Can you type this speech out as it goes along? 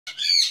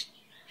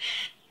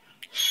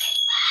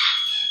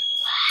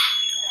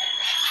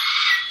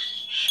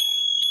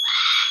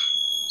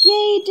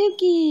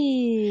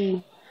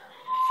Dukie!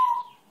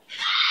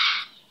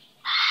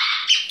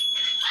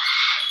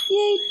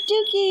 Yay,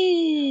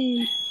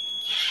 Dukie!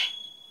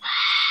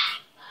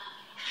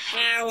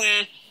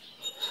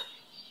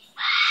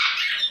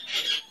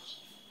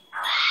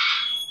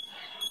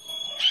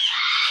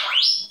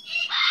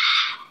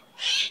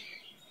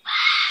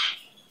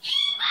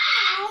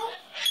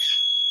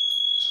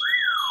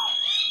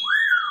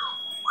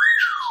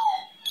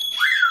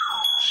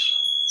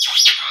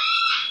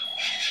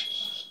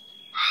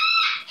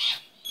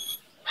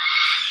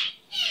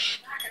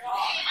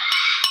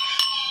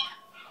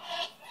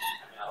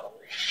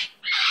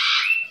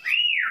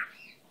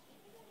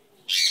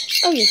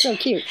 Oh, you're so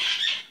cute.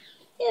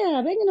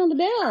 Yeah, banging on the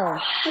bell.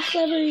 How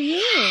clever are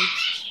you?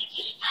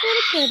 What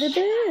a clever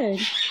bird.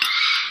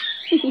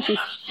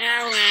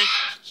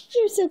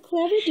 You're so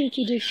clever,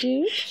 Dukie Duke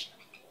Duke.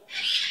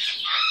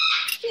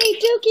 Hey,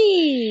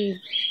 Dukie!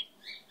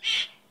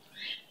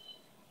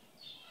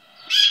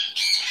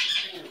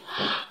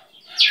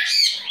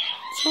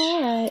 It's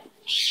all right.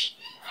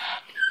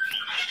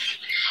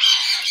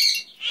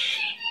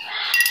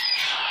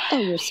 Oh,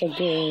 you're so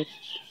good.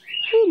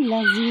 Who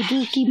loves you,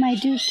 Dukie, my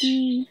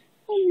Dukie?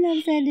 Who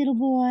loves that little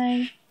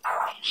boy?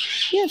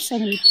 You have so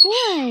many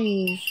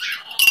toys.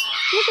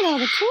 Look at all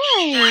the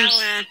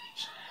toys.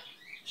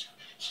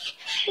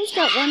 Who's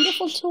got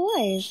wonderful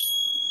toys?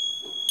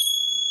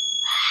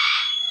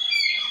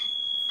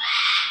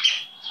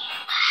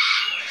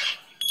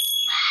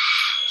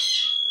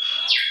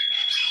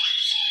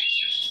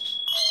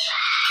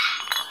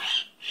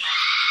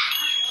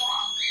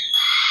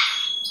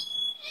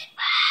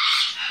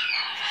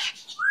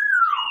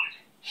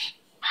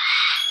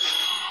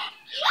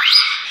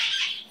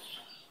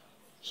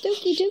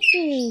 Dukie Duke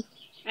Duke.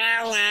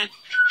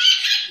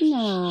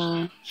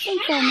 No,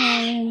 don't go,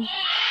 Marilyn.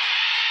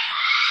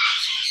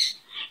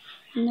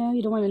 No,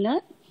 you don't want a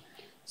nut?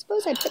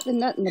 Suppose I put the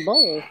nut in the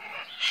bowl.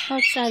 How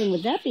exciting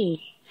would that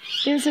be?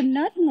 There's a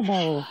nut in the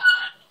bowl.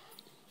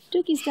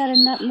 Dukie's got a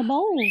nut in the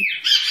bowl.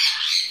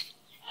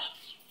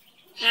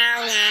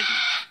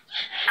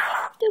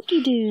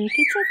 Dukie Duke,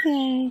 it's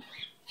okay.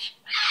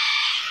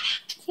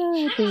 It's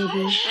all right,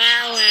 baby.